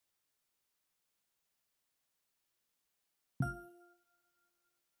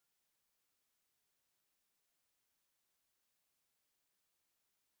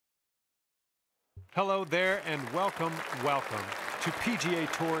Hello there and welcome to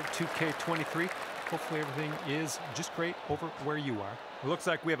PGA Tour 2K23. Hopefully everything is just great over where you are. It looks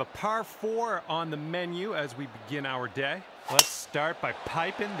like we have a par 4 on the menu as we begin our day. Let's start by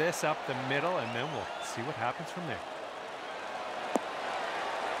piping this up the middle and then we'll see what happens from there.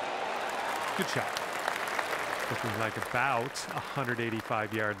 Good shot. Looking like about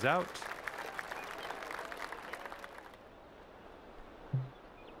 185 yards out.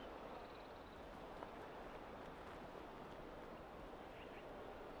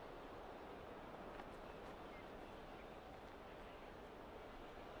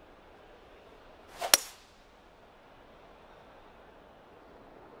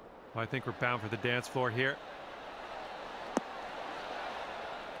 Well, I think we're bound for the dance floor here.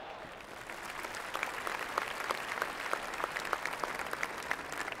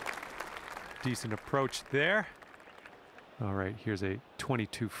 Decent approach there. All right, here's a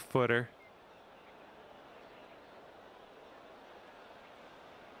 22-footer.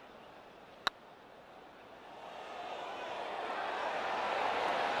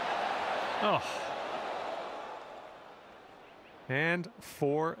 Oh. And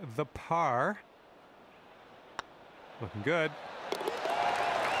for the par. Looking good.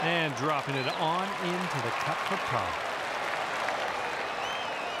 And dropping it on into the cup for par.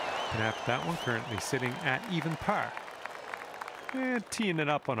 And after that one, currently sitting at even par. And teeing it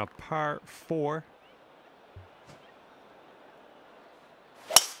up on a par 4.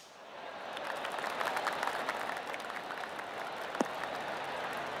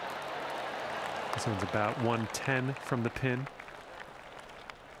 This one's about 110 from the pin.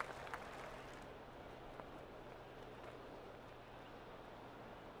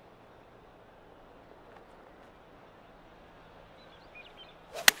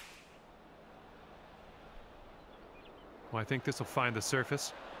 Well, I think this will find the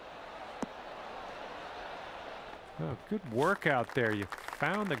surface. Oh, good work out there. You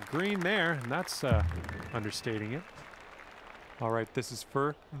found the green there, and that's understating it. All right, this is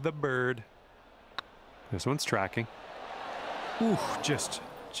for the bird. This one's tracking. Ooh, just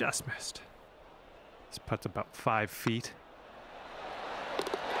missed. This putt's about 5 feet.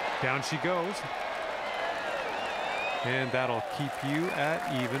 Down she goes. And that'll keep you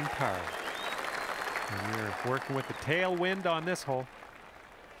at even par. And we're working with the tailwind on this hole.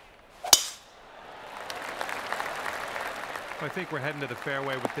 I think we're heading to the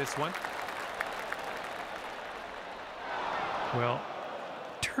fairway with this one. Well,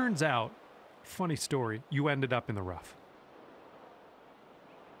 turns out, funny story, you ended up in the rough.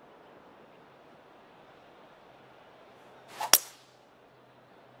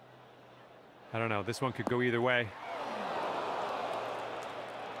 I don't know, this one could go either way.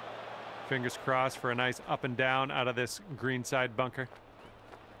 Fingers crossed for a nice up and down out of this greenside bunker.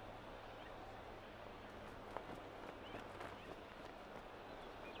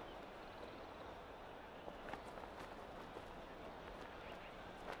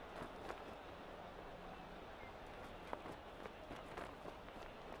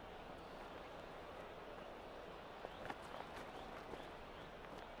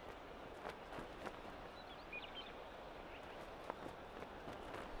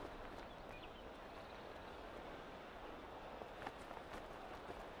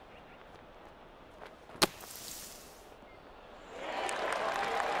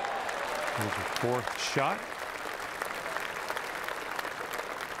 There's your 4th shot.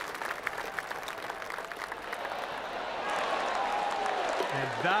 And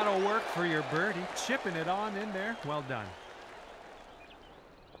that'll work for your birdie. Chipping it on in there. Well done.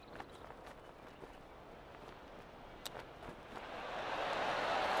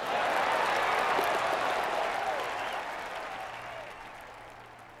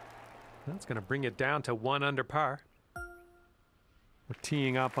 That's going to bring it down to 1 under par. We're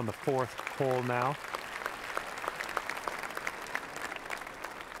teeing up on the 4th hole now.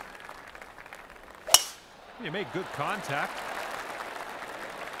 You made good contact.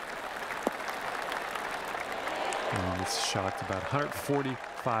 And this shot's about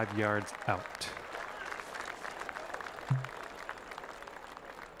 145 yards out.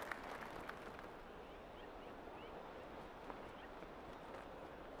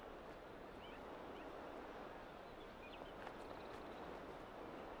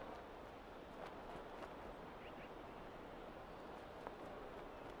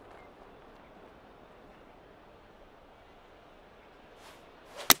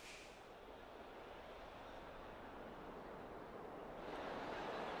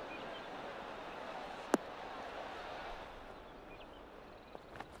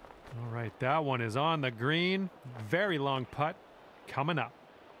 All right, that one is on the green. Very long putt coming up.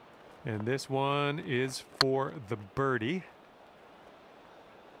 And this one is for the birdie.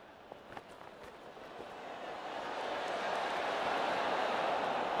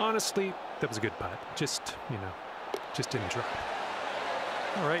 Honestly, that was a good putt. Just, just didn't drop.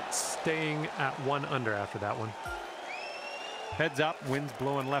 All right, staying at 1 under after that one. Heads up, wind's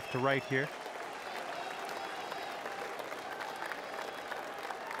blowing left to right here.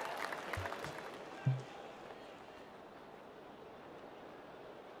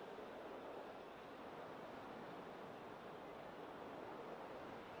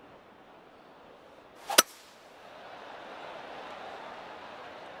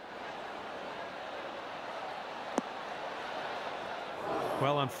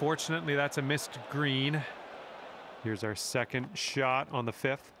 Well, unfortunately, that's a missed green. Here's our second shot on the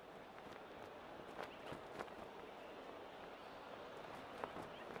 5th.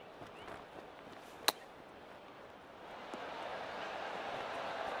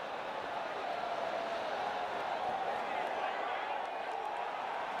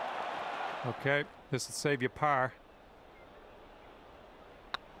 Okay, this will save you par.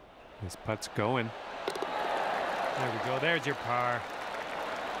 This putt's going. There we go, there's your par.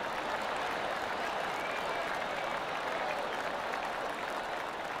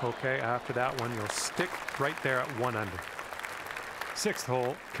 Okay, after that one, you'll stick right there at 1 under. 6th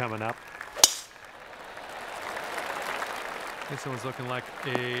hole coming up. This one's looking like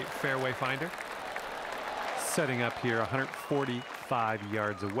a fairway finder. Setting up here 145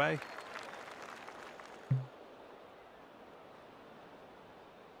 yards away.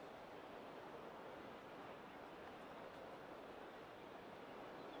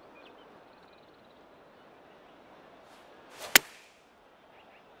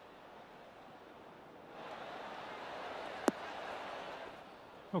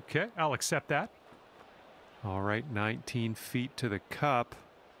 Okay, I'll accept that. All right, 19 feet to the cup.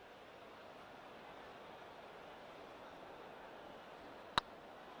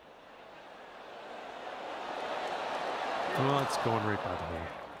 Well, it's going right by the hole.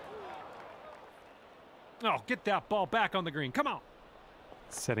 Oh, get that ball back on the green. Come on.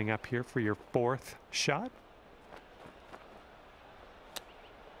 Setting up here for your 4th shot.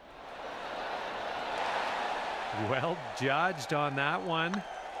 Well judged on that one.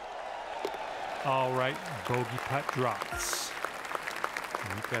 All right, bogey putt drops.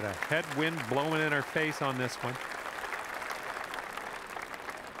 We've got a headwind blowing in our face on this one.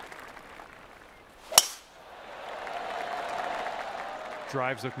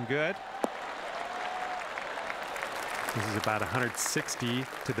 Drive's looking good. This is about 160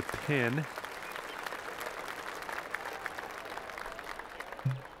 to the pin.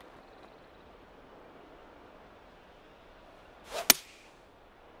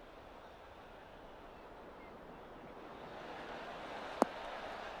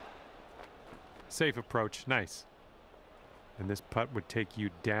 Safe approach, nice. And this putt would take you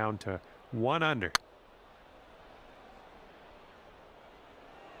down to 1 under.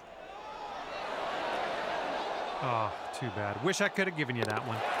 Oh, too bad. Wish I could have given you that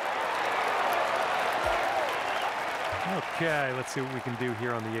one. Okay, let's see what we can do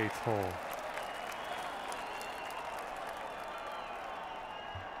here on the 8th hole.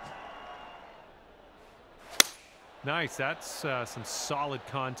 Nice, that's some solid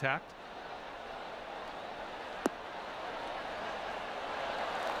contact.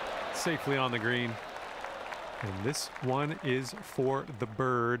 Safely on the green. And this one is for the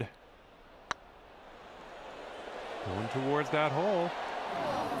bird. Going towards that hole.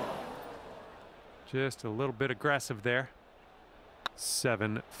 Just a little bit aggressive there.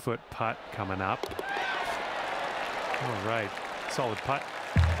 7-foot putt coming up. All right, solid putt.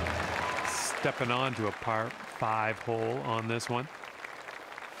 Stepping on to a par 5 hole on this one.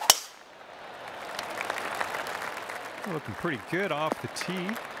 Looking pretty good off the tee.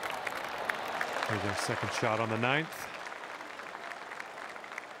 Here's our second shot on the 9th.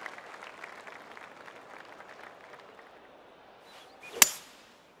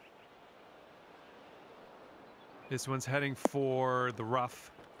 This one's heading for the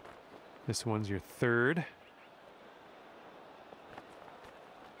rough. This one's your 3rd.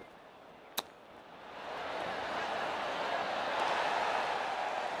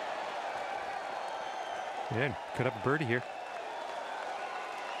 Yeah, could have a birdie here.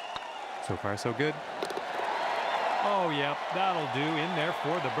 So far, so good. Oh, yep, that'll do. In there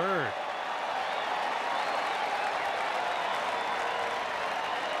for the bird.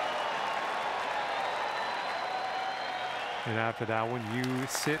 And after that one, you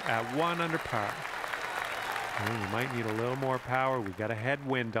sit at 1 under par. Well, you might need a little more power. We got a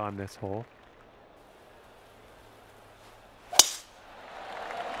headwind on this hole.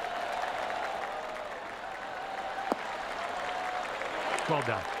 Well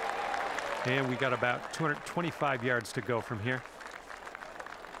done. And we got about 225 yards to go from here.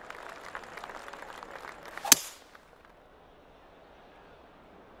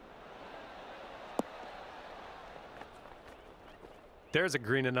 There's a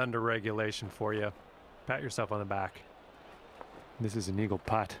green and under regulation for you. Pat yourself on the back. This is an eagle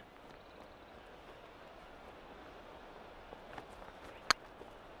putt.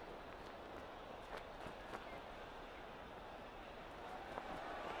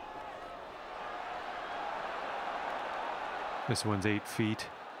 This one's 8 feet.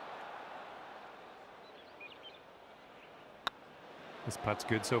 This putt's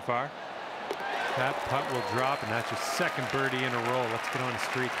good so far. That putt will drop, and that's your second birdie in a row. Let's get on a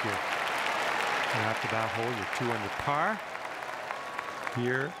streak here. And after that hole, you're 2 under par.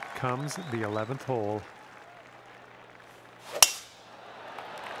 Here comes the 11th hole.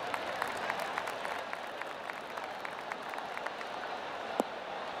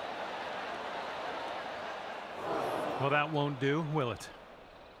 Well, that won't do, will it?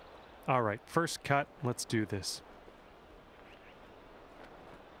 All right, first cut. Let's do this.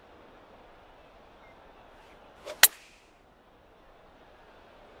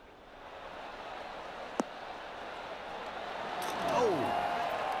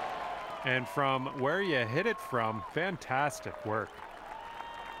 And from where you hit it from, fantastic work.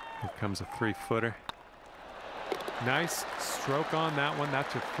 Here comes a 3-footer. Nice stroke on that one.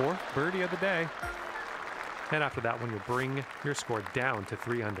 That's your 4th birdie of the day. And after that one, you'll bring your score down to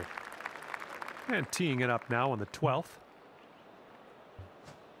 3 under. And teeing it up now on the 12th.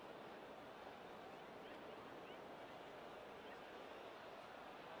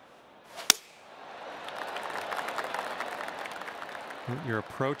 Your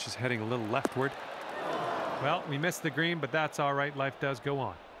approach is heading a little leftward. Well, we missed the green, but that's all right. Life does go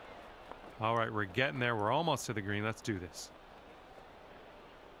on. All right, we're getting there. We're almost to the green. Let's do this.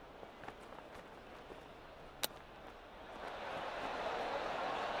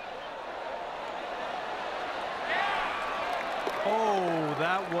 Oh,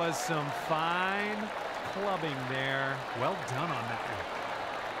 that was some fine clubbing there. Well done on that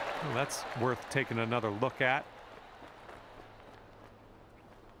one. Well, that's worth taking another look at.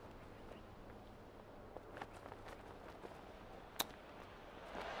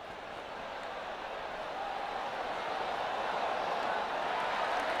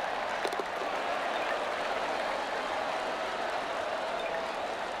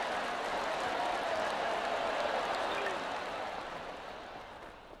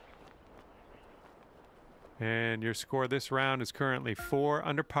 And your score this round is currently 4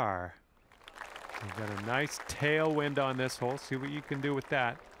 under par. You've got a nice tailwind on this hole. See what you can do with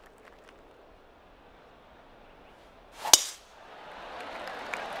that.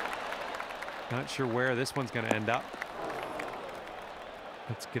 Not sure where this one's going to end up.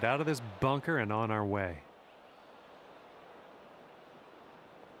 Let's get out of this bunker and on our way.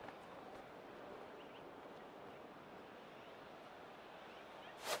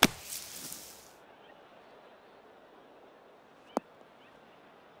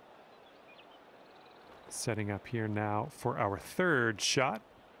 Setting up here now for our 3rd shot.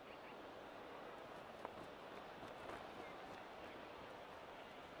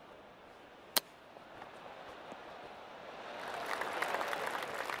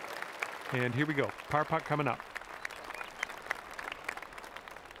 And here we go. Par putt coming up.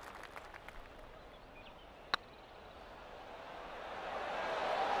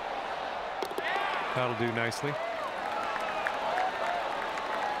 That'll do nicely.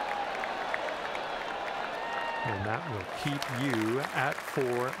 And that will keep you at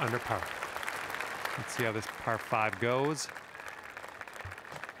 4 under par. Let's see how this par 5 goes.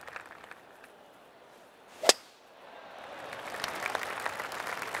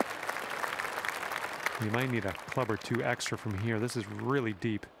 You might need a club or 2 extra from here. This is really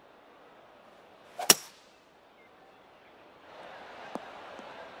deep.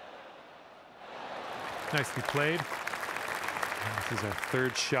 Nicely played. This is our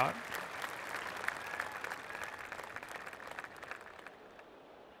 3rd shot.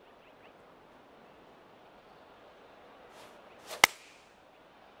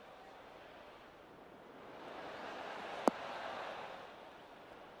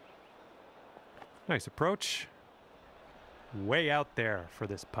 Nice approach. Way out there for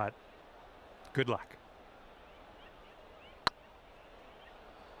this putt. Good luck.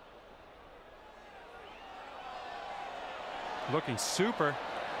 Looking super.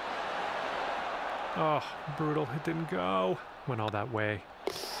 Oh, brutal. It didn't go. Went all that way.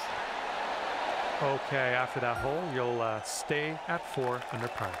 Okay, after that hole, you'll stay at 4 under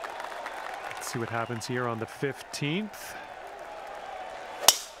par. Let's see what happens here on the 15th.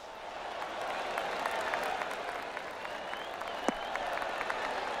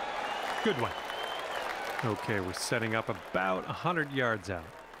 Good one. Okay, we're setting up about 100 yards out.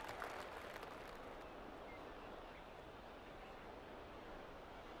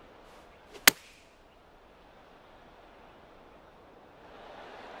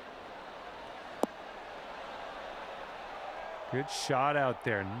 Good shot out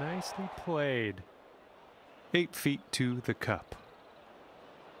there. Nicely played. 8 feet to the cup.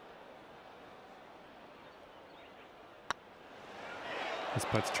 This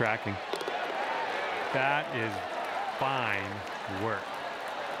putt's tracking. That is fine work.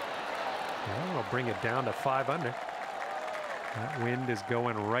 Well, we'll bring it down to 5 under. That wind is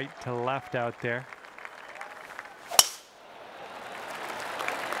going right to left out there.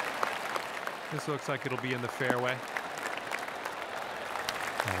 This looks like it'll be in the fairway.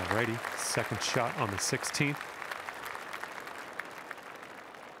 Alrighty, second shot on the 16th.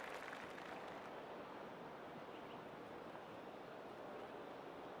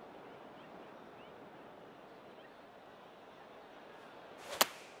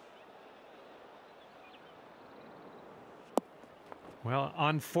 Well,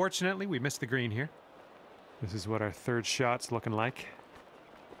 unfortunately, we missed the green here. This is what our third shot's looking like.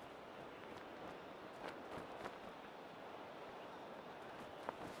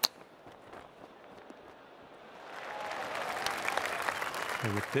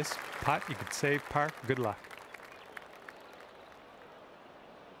 And with this putt, you could save par. Good luck.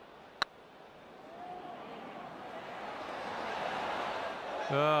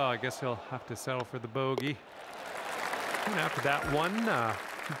 Oh, I guess he'll have to settle for the bogey. And after that one,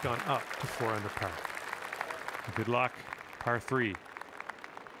 he's gone up to 4 under par. Good luck. Par 3.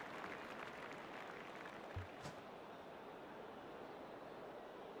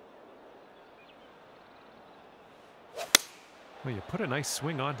 Well, you put a nice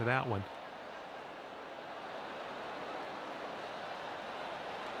swing onto that one.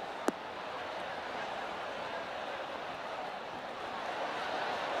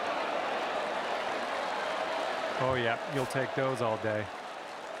 Oh yeah, you'll take those all day.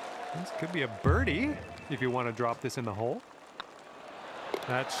 This could be a birdie if you want to drop this in the hole.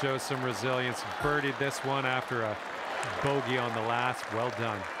 That shows some resilience. Birdied this one after a bogey on the last. Well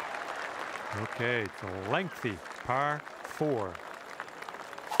done. Okay, it's a lengthy par 4.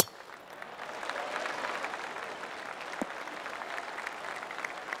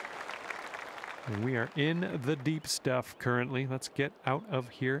 And we are in the deep stuff currently. Let's get out of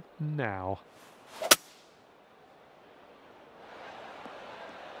here now.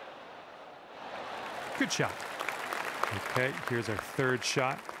 Good shot. Okay, here's our third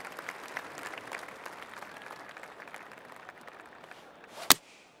shot.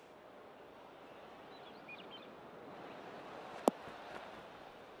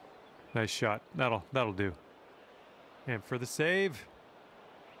 Nice shot. That'll do. And for the save.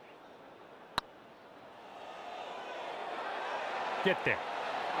 Get there.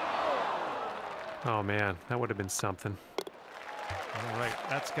 Oh man, that would have been something. All right,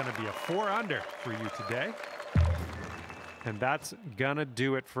 that's going to be a 4 under for you today. And that's going to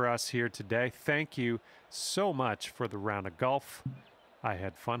do it for us here today. Thank you so much for the round of golf. I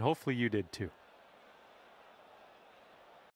had fun. Hopefully you did too.